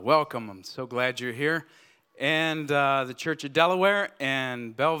Welcome. I'm so glad you're here. And the Church of Delaware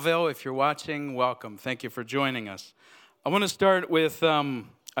and Belleville, if you're watching, welcome. Thank you for joining us. I want to start with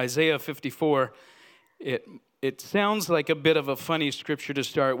Isaiah 54. It sounds like a bit of a funny scripture to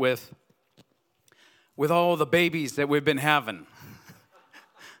start with all the babies that we've been having.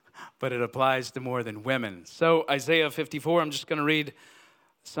 But it applies to more than women. So Isaiah 54, I'm just going to read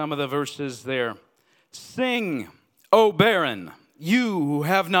some of the verses there. Sing, O barren, you who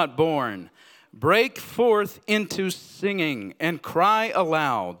have not borne, break forth into singing and cry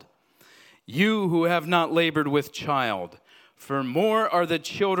aloud, you who have not labored with child. For more are the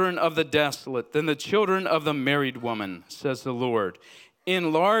children of the desolate than the children of the married woman, says the Lord.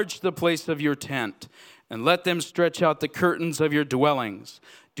 Enlarge the place of your tent, and let them stretch out the curtains of your dwellings.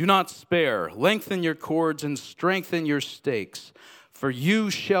 Do not spare, lengthen your cords and strengthen your stakes, for you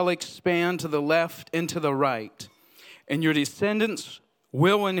shall expand to the left and to the right. And your descendants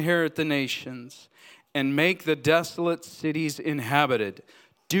will inherit the nations and make the desolate cities inhabited.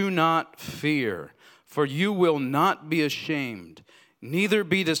 Do not fear, for you will not be ashamed, neither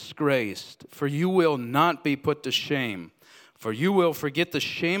be disgraced, for you will not be put to shame. For you will forget the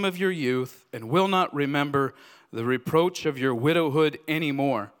shame of your youth and will not remember the reproach of your widowhood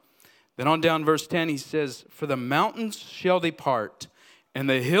anymore. Then on down verse 10, he says, For the mountains shall depart and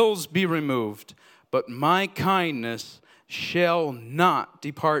the hills be removed, but my kindness shall not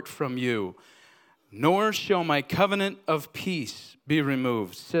depart from you, nor shall my covenant of peace be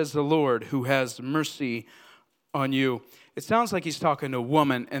removed, says the Lord who has mercy on you. It sounds like he's talking to a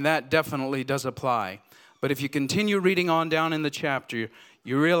woman, and that definitely does apply. But if you continue reading on down in the chapter,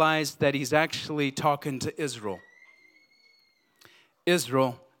 you realize that he's actually talking to Israel.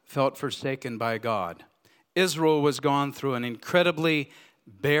 Israel felt forsaken by God. Israel was gone through an incredibly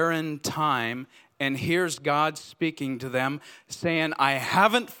barren time, and here's God speaking to them, saying, I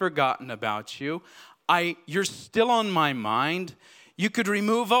haven't forgotten about you. You're still on my mind. You could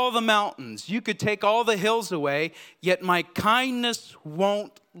remove all the mountains. You could take all the hills away, yet my kindness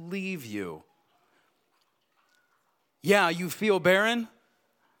won't leave you. Yeah, you feel barren,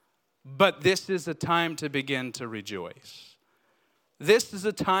 but this is a time to begin to rejoice. This is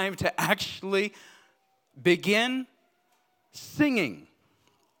a time to actually begin singing.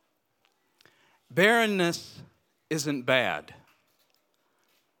 Barrenness isn't bad.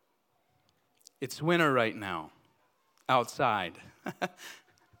 It's winter right now, outside.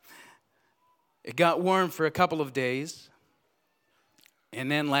 It got warm for a couple of days.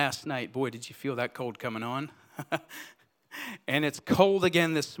 And then last night, boy, did you feel that cold coming on? And it's cold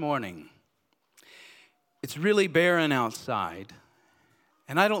again this morning. It's really barren outside.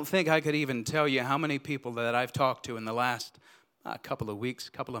 And I don't think I could even tell you how many people that I've talked to in the last couple of weeks,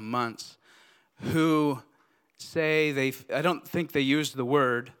 couple of months, who say I don't think they use the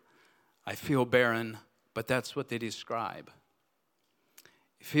word, I feel barren, but that's what they describe.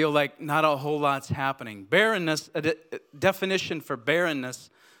 You feel like not a whole lot's happening. Barrenness, a definition for barrenness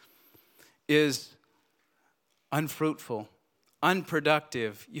is unfruitful,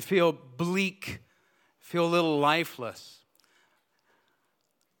 unproductive. You feel bleak, feel a little lifeless.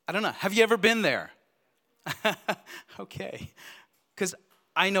 I don't know. Have you ever been there? Okay. Because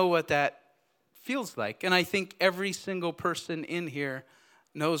I know what that feels like. And I think every single person in here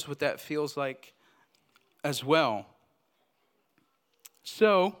knows what that feels like as well.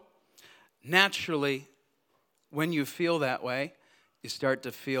 So, naturally, when you feel that way, you start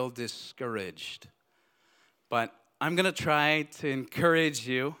to feel discouraged. But I'm going to try to encourage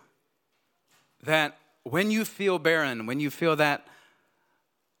you that when you feel barren, when you feel that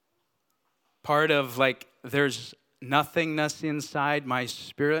part of like there's nothingness inside my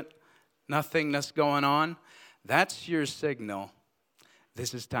spirit, nothingness going on, that's your signal.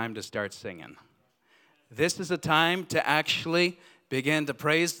 This is time to start singing. This is a time to actually begin to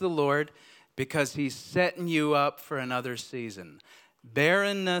praise the Lord because he's setting you up for another season.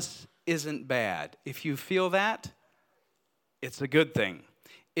 Barrenness isn't bad. If you feel that, it's a good thing.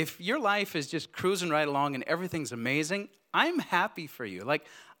 If your life is just cruising right along and everything's amazing, I'm happy for you.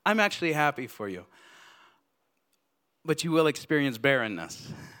 I'm actually happy for you. But you will experience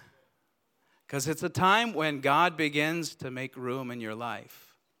barrenness. Because it's a time when God begins to make room in your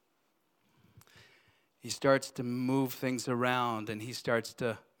life. He starts to move things around and he starts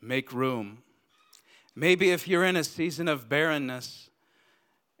to make room. Maybe if you're in a season of barrenness,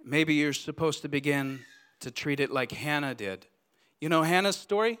 maybe you're supposed to begin to treat it like Hannah did. You know Hannah's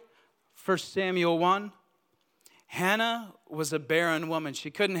story? 1 Samuel 1. Hannah was a barren woman.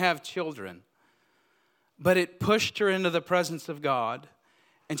 She couldn't have children. But it pushed her into the presence of God,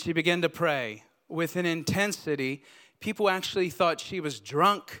 and she began to pray with an intensity People actually thought she was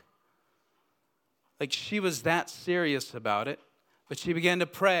drunk. Like she was that serious about it. But she began to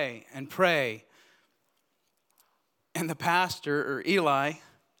pray and pray. And the pastor, or Eli,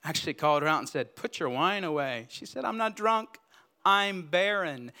 actually called her out and said, "Put your wine away." She said, "I'm not drunk. I'm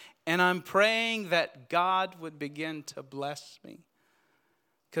barren. And I'm praying that God would begin to bless me.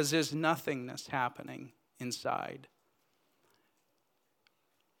 Because there's nothingness happening inside."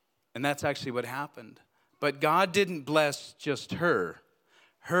 And that's actually what happened. But God didn't bless just her.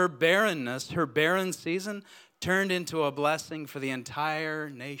 Her barrenness, her barren season, turned into a blessing for the entire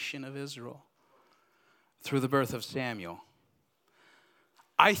nation of Israel through the birth of Samuel.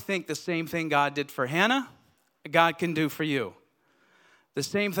 I think the same thing God did for Hannah, God can do for you. The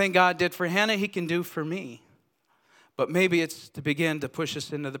same thing God did for Hannah, he can do for me. But maybe it's to begin to push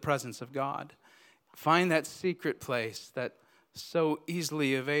us into the presence of God. Find that secret place that so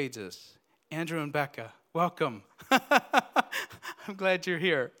easily evades us. Andrew and Becca, welcome. I'm glad you're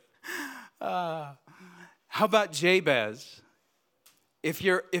here. How about Jabez? If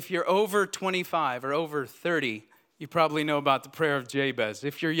you're over 25 or over 30, you probably know about the prayer of Jabez.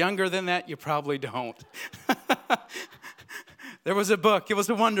 If you're younger than that, you probably don't. There was a book. It was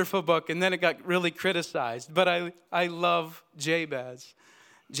a wonderful book, and then it got really criticized. But I love Jabez.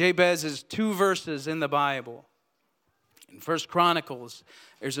 Jabez is 2 verses in the Bible. In 1 Chronicles,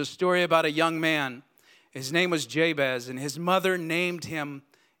 there's a story about a young man. His name was Jabez, and his mother named him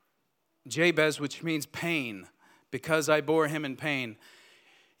Jabez, which means pain, because I bore him in pain.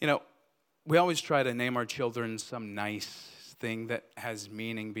 You know, we always try to name our children some nice thing that has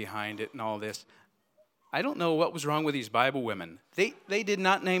meaning behind it and all this. I don't know what was wrong with these Bible women. They did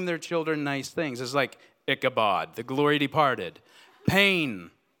not name their children nice things. It's like Ichabod, the glory departed.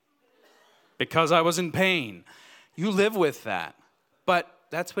 Pain, because I was in pain. You live with that. But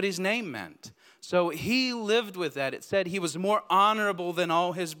that's what his name meant. So he lived with that. It said he was more honorable than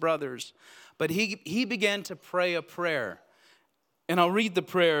all his brothers. But he began to pray a prayer. And I'll read the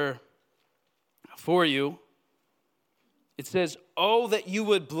prayer for you. It says, "Oh, that you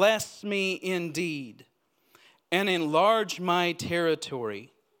would bless me indeed and enlarge my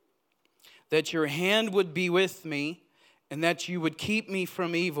territory, that your hand would be with me, and that you would keep me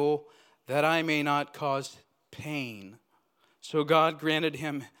from evil, that I may not cause pain." So God granted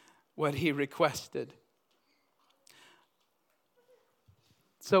him what he requested.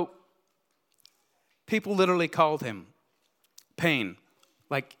 So people literally called him pain,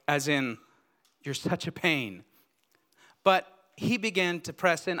 like as in, you're such a pain. But he began to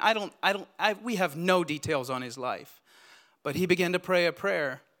press in. We have no details on his life. But he began to pray a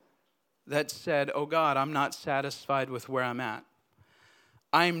prayer that said, "Oh God, I'm not satisfied with where I'm at.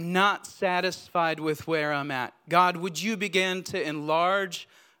 I'm not satisfied with where I'm at. God, would you begin to enlarge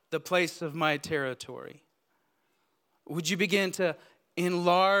the place of my territory? Would you begin to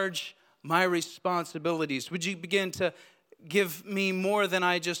enlarge my responsibilities? Would you begin to give me more than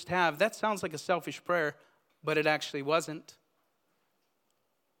I just have?" That sounds like a selfish prayer, but it actually wasn't.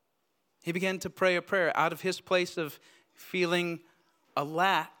 He began to pray a prayer out of his place of feeling a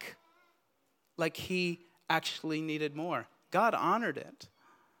lack, like he actually needed more. God honored it.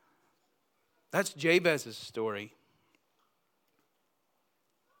 That's Jabez's story.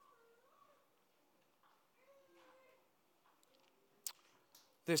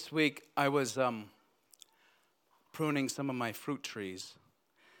 This week, I was pruning some of my fruit trees.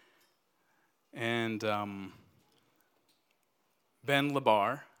 And Ben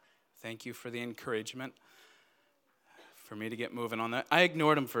Labar, thank you for the encouragement for me to get moving on that. I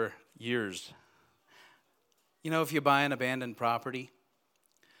ignored him for years. You know, if you buy an abandoned property,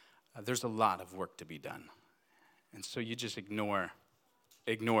 there's a lot of work to be done. And so you just ignore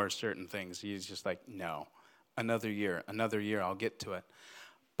certain things. You're just like, no, another year, I'll get to it.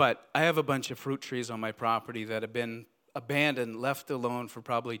 But I have a bunch of fruit trees on my property that have been abandoned, left alone for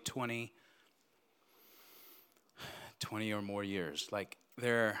probably 20 or more years. Like,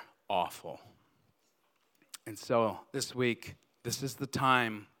 they're awful. And so this week, this is the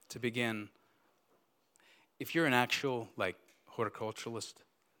time to begin. If you're an actual, horticulturalist,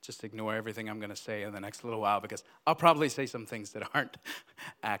 just ignore everything I'm going to say in the next little while, because I'll probably say some things that aren't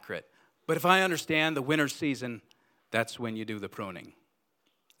accurate. But if I understand the winter season, that's when you do the pruning.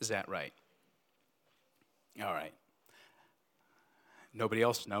 Is that right? All right. Nobody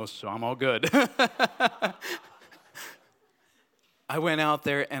else knows, so I'm all good. I went out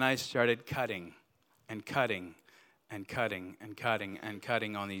there and I started cutting and cutting and cutting and cutting and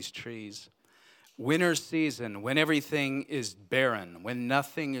cutting on these trees. Winter season, when everything is barren, when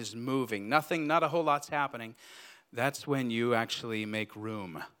nothing is moving, not a whole lot's happening, that's when you actually make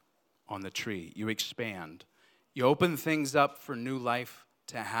room on the tree. You expand. You open things up for new life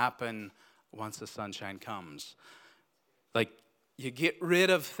to happen once the sunshine comes. Like, you get rid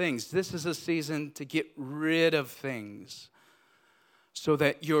of things. This is a season to get rid of things so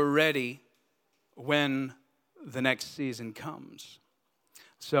that you're ready when the next season comes.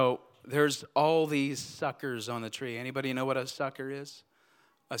 So there's all these suckers on the tree. Anybody know what a sucker is?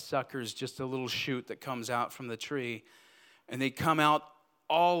 A sucker is just a little shoot that comes out from the tree, and they come out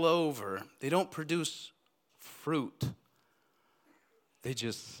all over. They don't produce fruit. They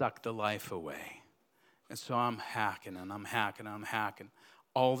just suck the life away. And so I'm hacking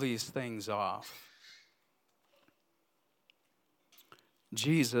all these things off.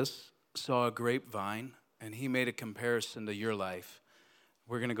 Jesus saw a grapevine, and he made a comparison to your life.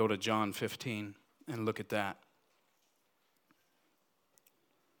 We're going to go to John 15 and look at that.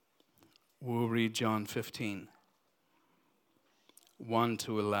 We'll read John 15, 1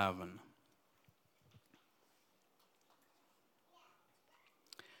 to 11.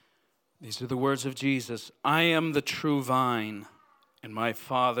 These are the words of Jesus. I am the true vine, and my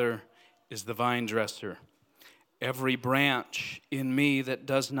Father is the vine dresser. Every branch in me that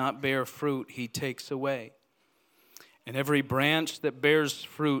does not bear fruit, he takes away. And every branch that bears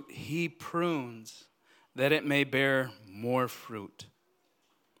fruit, he prunes, that it may bear more fruit.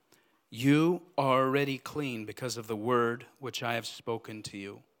 You are already clean because of the word which I have spoken to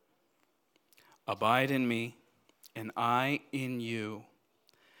you. Abide in me, and I in you.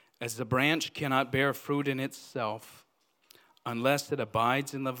 As the branch cannot bear fruit in itself unless it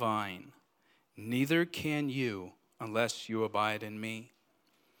abides in the vine, neither can you unless you abide in me.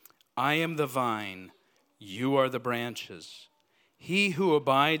 I am the vine, you are the branches. He who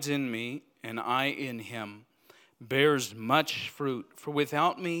abides in me and I in him bears much fruit, for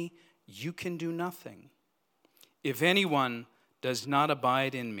without me you can do nothing. If anyone does not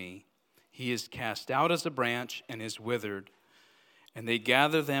abide in me, he is cast out as a branch and is withered, and they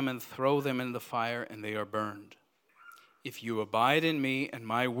gather them and throw them in the fire, and they are burned. If you abide in me and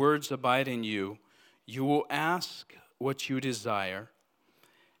my words abide in you, you will ask what you desire,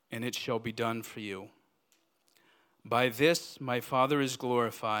 and it shall be done for you. By this my Father is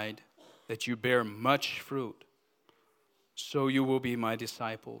glorified, that you bear much fruit, so you will be my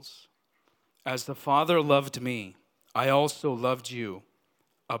disciples. As the Father loved me, I also loved you.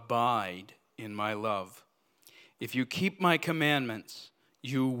 Abide in my love. If you keep my commandments,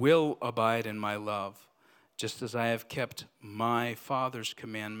 you will abide in my love, just as I have kept my Father's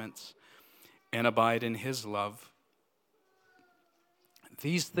commandments and abide in his love.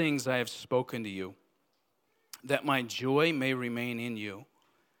 These things I have spoken to you, that my joy may remain in you,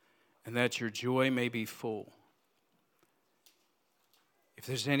 and that your joy may be full. If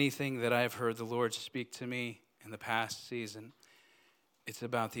there's anything that I've heard the Lord speak to me in the past season, it's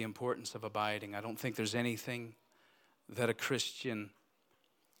about the importance of abiding. I don't think there's anything that a Christian,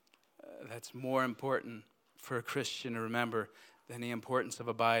 that's more important for a Christian to remember than the importance of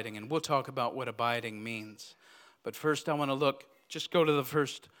abiding. And we'll talk about what abiding means. But first I want to just go to the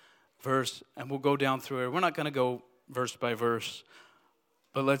first verse, and we'll go down through it. We're not going to go verse by verse,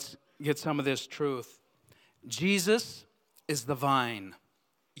 but let's get some of this truth. Jesus is the vine.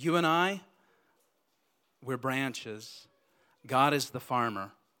 You and I, we're branches. God is the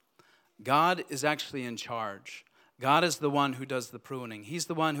farmer. God is actually in charge. God is the one who does the pruning. He's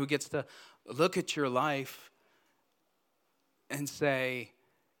the one who gets to look at your life and say,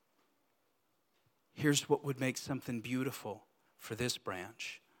 here's what would make something beautiful for this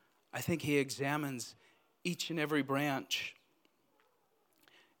branch. I think he examines each and every branch.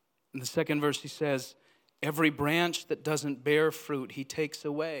 In the second verse he says, every branch that doesn't bear fruit, he takes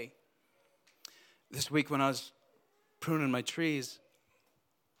away. This week when I was pruning my trees,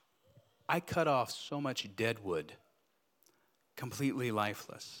 I cut off so much dead wood, completely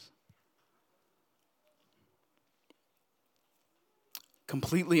lifeless,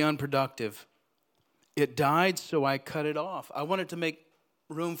 completely unproductive. It died, so I cut it off. I wanted to make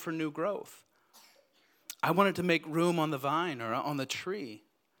room for new growth. I wanted to make room on the vine or on the tree.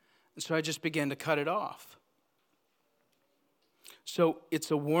 And so I just began to cut it off. So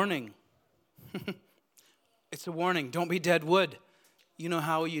it's a warning. It's a warning. Don't be dead wood. You know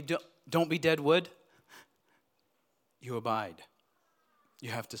how you don't be dead wood? You abide. You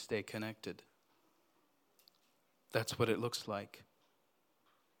have to stay connected. That's what it looks like.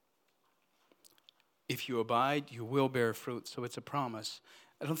 If you abide, you will bear fruit. So it's a promise.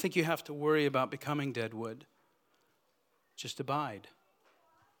 I don't think you have to worry about becoming dead wood. Just abide.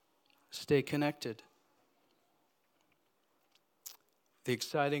 Stay connected. The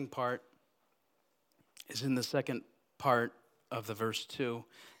exciting part is in the second part of the verse 2.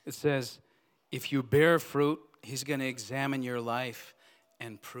 It says, if you bear fruit, He's going to examine your life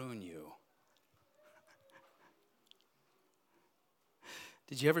and prune you.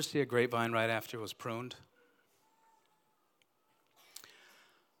 Did you ever see a grapevine right after it was pruned?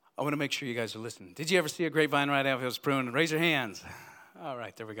 I want to make sure you guys are listening. Did you ever see a grapevine right after it was pruned? Raise your hands. All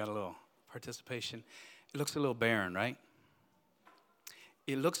right, there we got a little participation. It looks a little barren, right?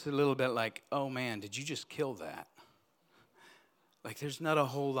 It looks a little bit like, oh man, did you just kill that? Like there's not a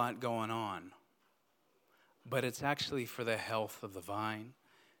whole lot going on. But it's actually for the health of the vine.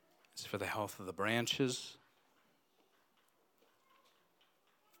 It's for the health of the branches.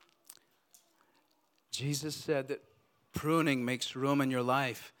 Jesus said that pruning makes room in your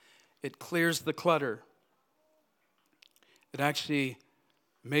life. It clears the clutter. It actually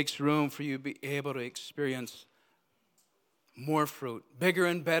makes room for you to be able to experience more fruit, bigger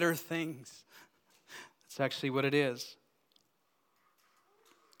and better things. That's actually what it is.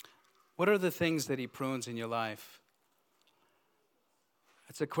 What are the things that he prunes in your life?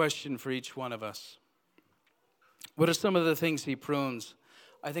 That's a question for each one of us. What are some of the things he prunes?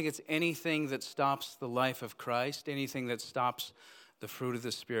 I think it's anything that stops the life of Christ, anything that stops the fruit of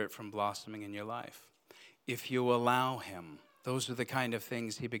the Spirit from blossoming in your life. If you allow him, those are the kind of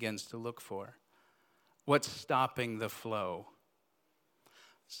things he begins to look for. What's stopping the flow?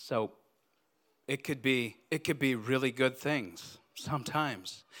 So it could be really good things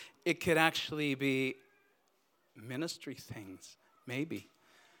sometimes. It could actually be ministry things, maybe.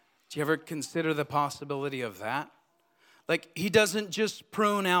 Do you ever consider the possibility of that? Like, he doesn't just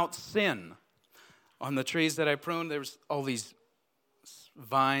prune out sin. On the trees that I pruned, there was all these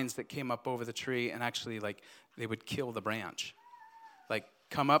vines that came up over the tree, and actually, like, they would kill the branch. Like,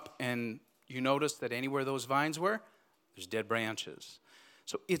 come up, and you notice that anywhere those vines were, there's dead branches.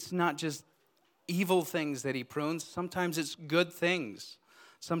 So it's not just evil things that he prunes. Sometimes it's good things.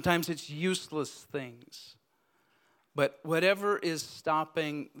 Sometimes it's useless things. But whatever is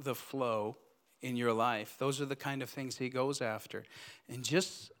stopping the flow in your life, those are the kind of things he goes after. In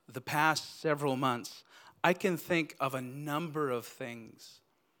just the past several months, I can think of a number of things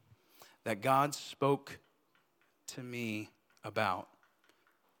that God spoke to me about.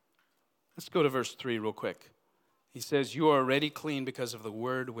 Let's go to verse 3 real quick. He says, "You are already clean because of the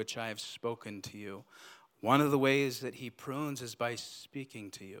word which I have spoken to you." One of the ways that he prunes is by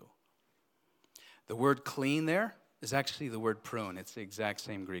speaking to you. The word clean there is actually the word prune. It's the exact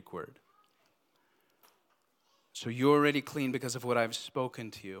same Greek word. So you're already clean because of what I've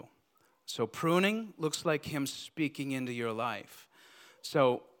spoken to you. So pruning looks like him speaking into your life.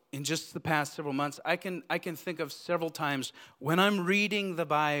 So in just the past several months, I can think of several times when I'm reading the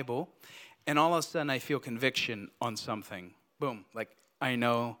Bible and all of a sudden I feel conviction on something. Boom, like I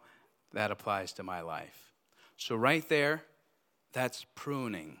know that applies to my life. So right there, that's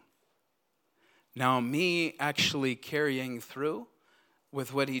pruning. Now me actually carrying through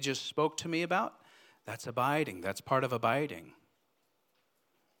with what he just spoke to me about, that's abiding. That's part of abiding.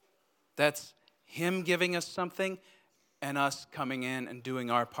 That's him giving us something and us coming in and doing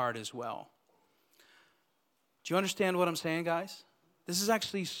our part as well. Do you understand what I'm saying, guys? This is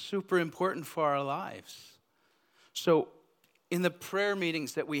actually super important for our lives. So in the prayer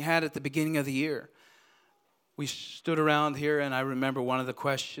meetings that we had at the beginning of the year, we stood around here, and I remember one of the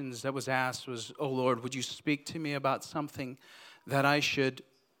questions that was asked was, "Oh Lord, would you speak to me about something that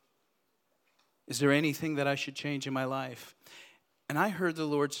is there anything that I should change in my life?" And I heard the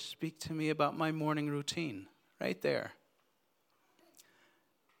Lord speak to me about my morning routine right there.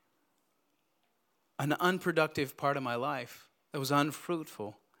 An unproductive part of my life that was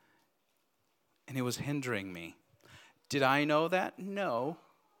unfruitful, and it was hindering me. Did I know that? No,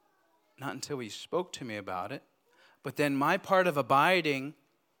 not until he spoke to me about it. But then my part of abiding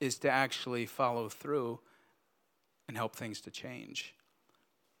is to actually follow through and help things to change.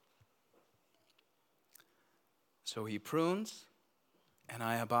 So he prunes, and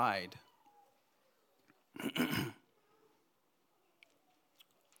I abide.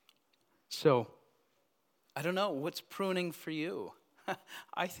 So, I don't know, what's pruning for you?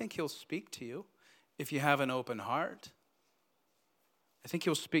 I think he'll speak to you if you have an open heart. I think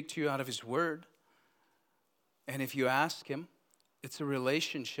he'll speak to you out of his word. And if you ask him, it's a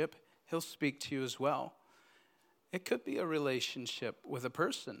relationship, he'll speak to you as well. It could be a relationship with a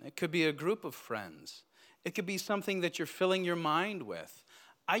person. It could be a group of friends. It could be something that you're filling your mind with.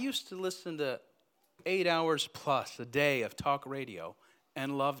 I used to listen to 8 hours plus a day of talk radio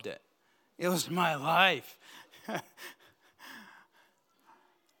and loved it. It was my life.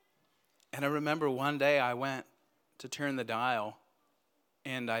 And I remember one day I went to turn the dial,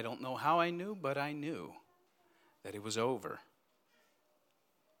 and I don't know how I knew, but I knew that it was over.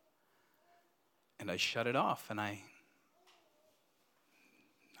 and I shut it off, and I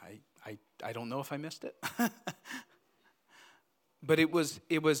don't know if I missed it. But it was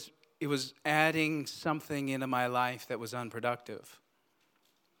adding something into my life that was unproductive.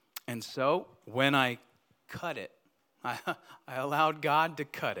 And so when I cut it, I allowed God to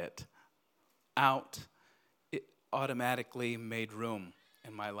cut it out, it automatically made room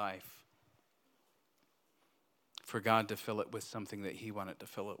in my life for God to fill it with something that he wanted to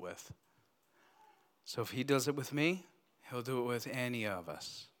fill it with. So if he does it with me, he'll do it with any of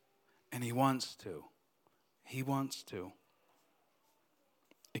us. And he wants to. He wants to.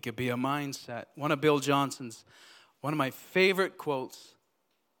 It could be a mindset. One of my favorite quotes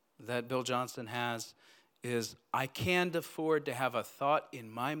that Bill Johnson has is, I can't afford to have a thought in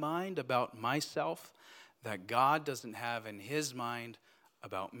my mind about myself that God doesn't have in his mind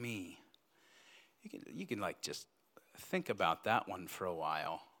about me. You can like just think about that one for a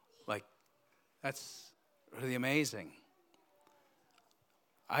while. Like, that's really amazing.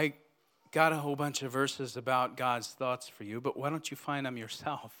 I got a whole bunch of verses about God's thoughts for you, but why don't you find them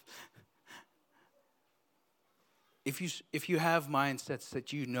yourself? If you have mindsets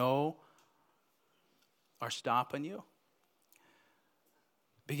that you know are stopping you,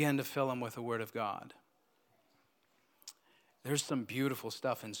 begin to fill them with the Word of God. There's some beautiful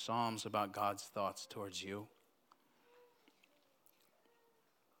stuff in Psalms about God's thoughts towards you.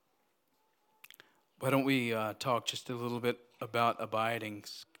 Why don't we talk just a little bit about abiding?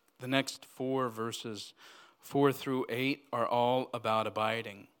 The next 4 verses, 4 through 8, are all about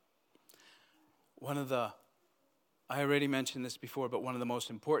abiding. I already mentioned this before, but one of the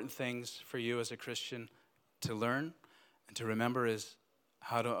most important things for you as a Christian to learn and to remember is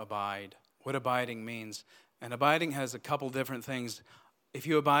how to abide, what abiding means. And abiding has a couple different things. If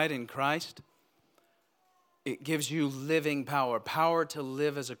you abide in Christ, it gives you living power to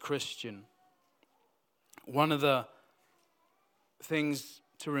live as a Christian. One of the things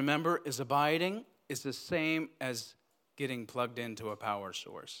to remember is abiding is the same as getting plugged into a power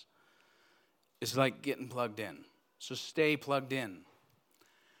source. It's like getting plugged in. So stay plugged in.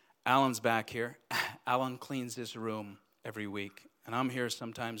 Alan's back here. Alan cleans this room every week. And I'm here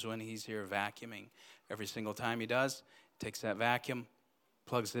sometimes when he's here vacuuming. Every single time he does, he takes that vacuum,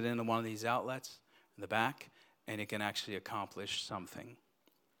 plugs it into one of these outlets in the back, and it can actually accomplish something.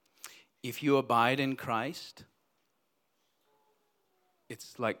 If you abide in Christ,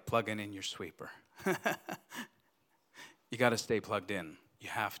 it's like plugging in your sweeper. You got to stay plugged in. You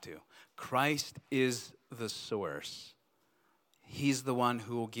have to. Christ is the source. He's the one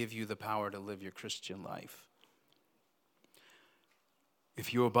who will give you the power to live your Christian life.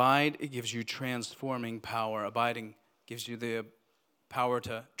 If you abide, it gives you transforming power. Abiding gives you the power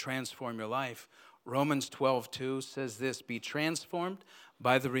to transform your life. Romans 12:2 says this, be transformed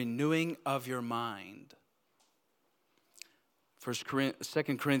by the renewing of your mind. 2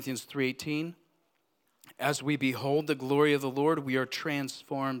 Corinthians 3:18, as we behold the glory of the Lord, we are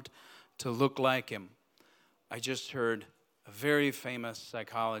transformed to look like him. I just heard a very famous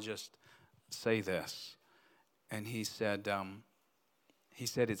psychologist say this, and he said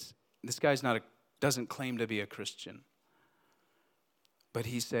this guy's doesn't claim to be a Christian, but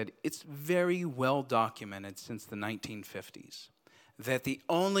he said it's very well documented since the 1950s that the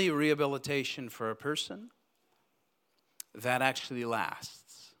only rehabilitation for a person that actually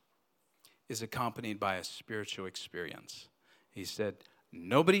lasts is accompanied by a spiritual experience. He said,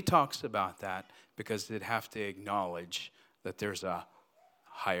 nobody talks about that because they'd have to acknowledge that there's a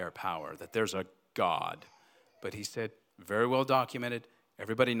higher power, that there's a God. But he said, very well documented,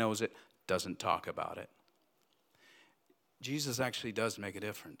 everybody knows it, doesn't talk about it. Jesus actually does make a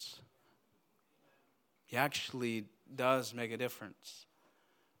difference. He actually does make a difference.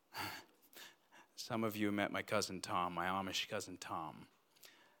 Some of you met my cousin Tom, my Amish cousin Tom,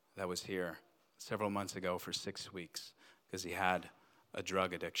 that was here several months ago for 6 weeks because he had a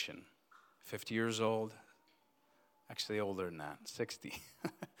drug addiction. 50 years old, actually older than that, 60,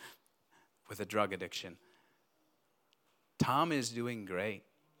 with a drug addiction. Tom is doing great.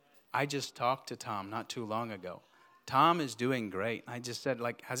 I just talked to Tom not too long ago. Tom is doing great. I just said,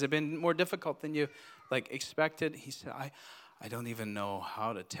 has it been more difficult than you expected? He said, I don't even know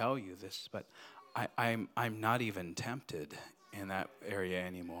how to tell you this, but I'm not even tempted in that area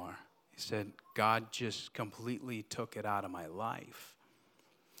anymore. He said, God just completely took it out of my life.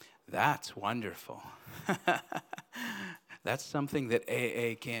 That's wonderful. That's something that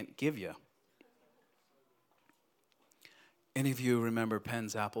AA can't give you. Any of you remember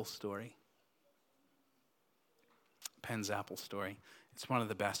Penn's apple story? Penn's apple story. It's one of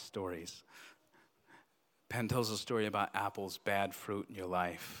the best stories. Penn tells a story about apples, bad fruit in your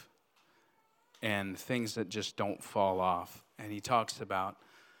life. and things that just don't fall off. And he talks about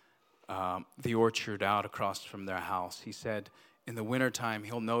the orchard out across from their house. He said in the wintertime,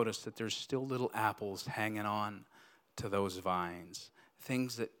 he'll notice that there's still little apples hanging on to those vines,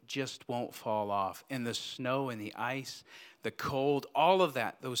 things that just won't fall off. And the snow and the ice, the cold, all of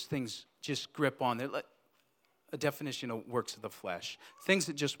that, those things just grip on. They're like a definition of works of the flesh, things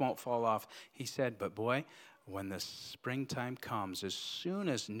that just won't fall off. He said, but boy, when the springtime comes, as soon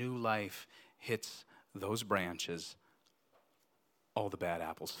as new life hits those branches, all the bad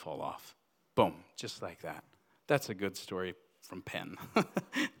apples fall off. Boom, just like that. That's a good story from Penn.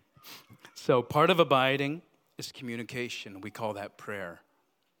 So part of abiding is communication. We call that prayer.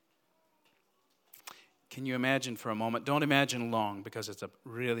 Can you imagine for a moment? Don't imagine long, because it's a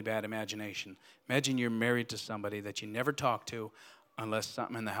really bad imagination. Imagine you're married to somebody that you never talk to unless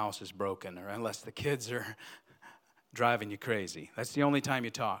something in the house is broken or unless the kids are driving you crazy. That's the only time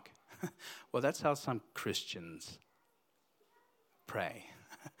you talk. Well, that's how some Christians pray.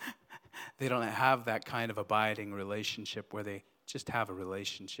 They don't have that kind of abiding relationship where they just have a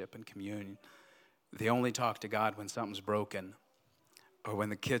relationship and communion. They only talk to God when something's broken or when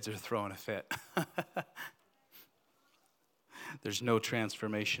the kids are throwing a fit. There's no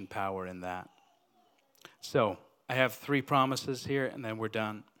transformation power in that. So I have 3 promises here, and then we're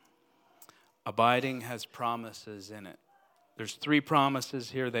done. Abiding has promises in it. There's 3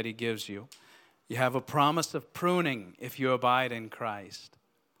 promises here that he gives you. You have a promise of pruning if you abide in Christ.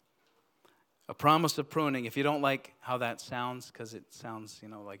 A promise of pruning. If you don't like how that sounds, because it sounds,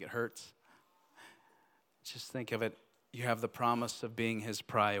 like it hurts, just think of it. You have the promise of being his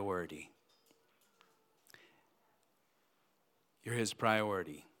priority. You're his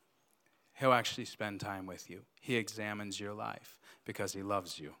priority. He'll actually spend time with you. He examines your life because he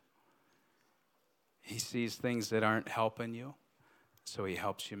loves you. He sees things that aren't helping you, so he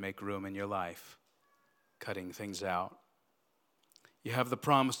helps you make room in your life, cutting things out. You have the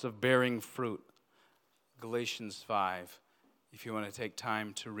promise of bearing fruit. Galatians 5. If you want to take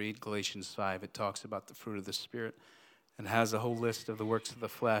time to read Galatians 5, it talks about the fruit of the Spirit and has a whole list of the works of the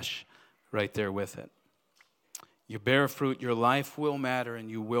flesh right there with it. You bear fruit, your life will matter, and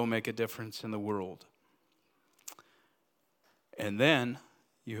you will make a difference in the world. And then,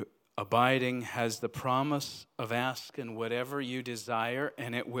 abiding has the promise of asking whatever you desire,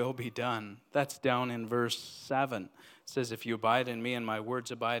 and it will be done. That's down in verse 7. It says, if you abide in me and my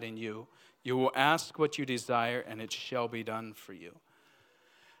words abide in you, you will ask what you desire, and it shall be done for you.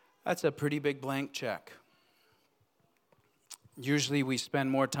 That's a pretty big blank check. Usually we spend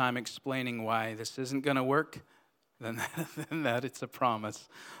more time explaining why this isn't going to work than that it's a promise.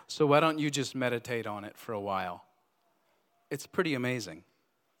 So why don't you just meditate on it for a while? It's pretty amazing.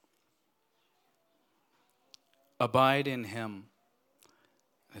 Abide in him.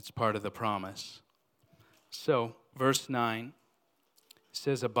 It's part of the promise. So, verse 9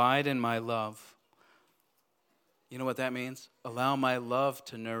 says, abide in my love. You know what that means? Allow my love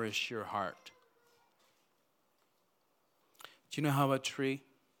to nourish your heart. Do you know how a tree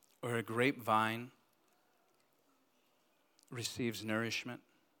or a grapevine receives nourishment?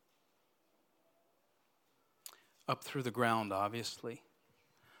 Up through the ground, obviously.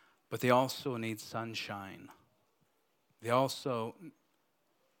 But they also need sunshine. They also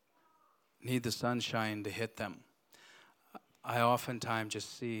need the sunshine to hit them. I oftentimes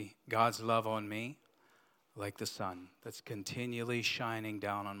just see God's love on me like the sun that's continually shining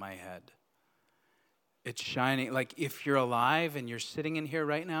down on my head. It's shining, like if you're alive and you're sitting in here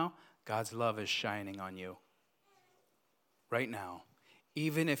right now, God's love is shining on you. Right now,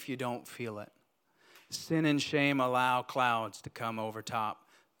 even if you don't feel it. Sin and shame allow clouds to come over top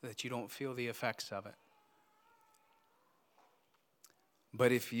that you don't feel the effects of it.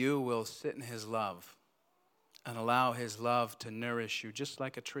 But if you will sit in his love and allow his love to nourish you, just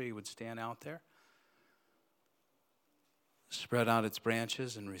like a tree would stand out there, spread out its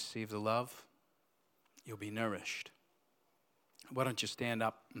branches and receive the love, you'll be nourished. Why don't you stand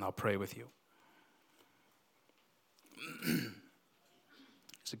up and I'll pray with you.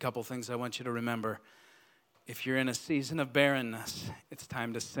 There's a couple things I want you to remember. If you're in a season of barrenness, it's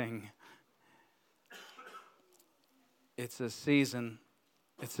time to sing. It's a season,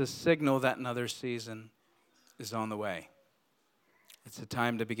 it's a signal that another season is on the way. It's a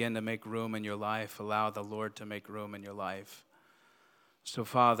time to begin to make room in your life. Allow the Lord to make room in your life. So,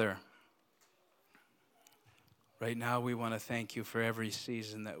 Father, right now we want to thank you for every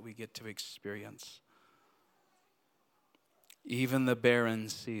season that we get to experience. Even the barren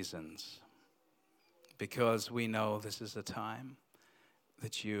seasons, because we know this is a time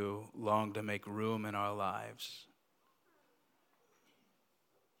that you long to make room in our lives.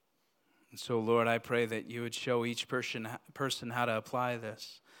 And so, Lord, I pray that you would show each person how to apply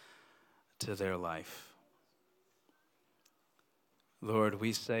this to their life. Lord,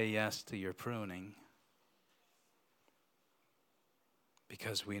 we say yes to your pruning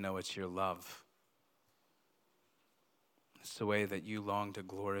because we know it's your love. It's the way that you long to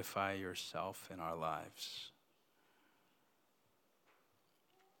glorify yourself in our lives.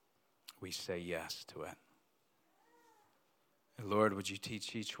 We say yes to it. And Lord, would you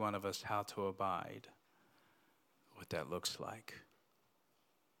teach each one of us how to abide, what that looks like.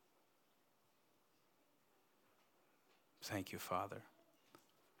 Thank you, Father.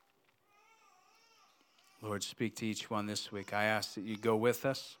 Lord, speak to each one this week. I ask that you go with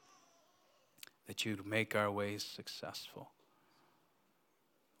us, that you'd make our ways successful.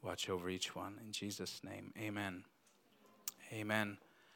 Watch over each one. In Jesus' name, amen. Amen.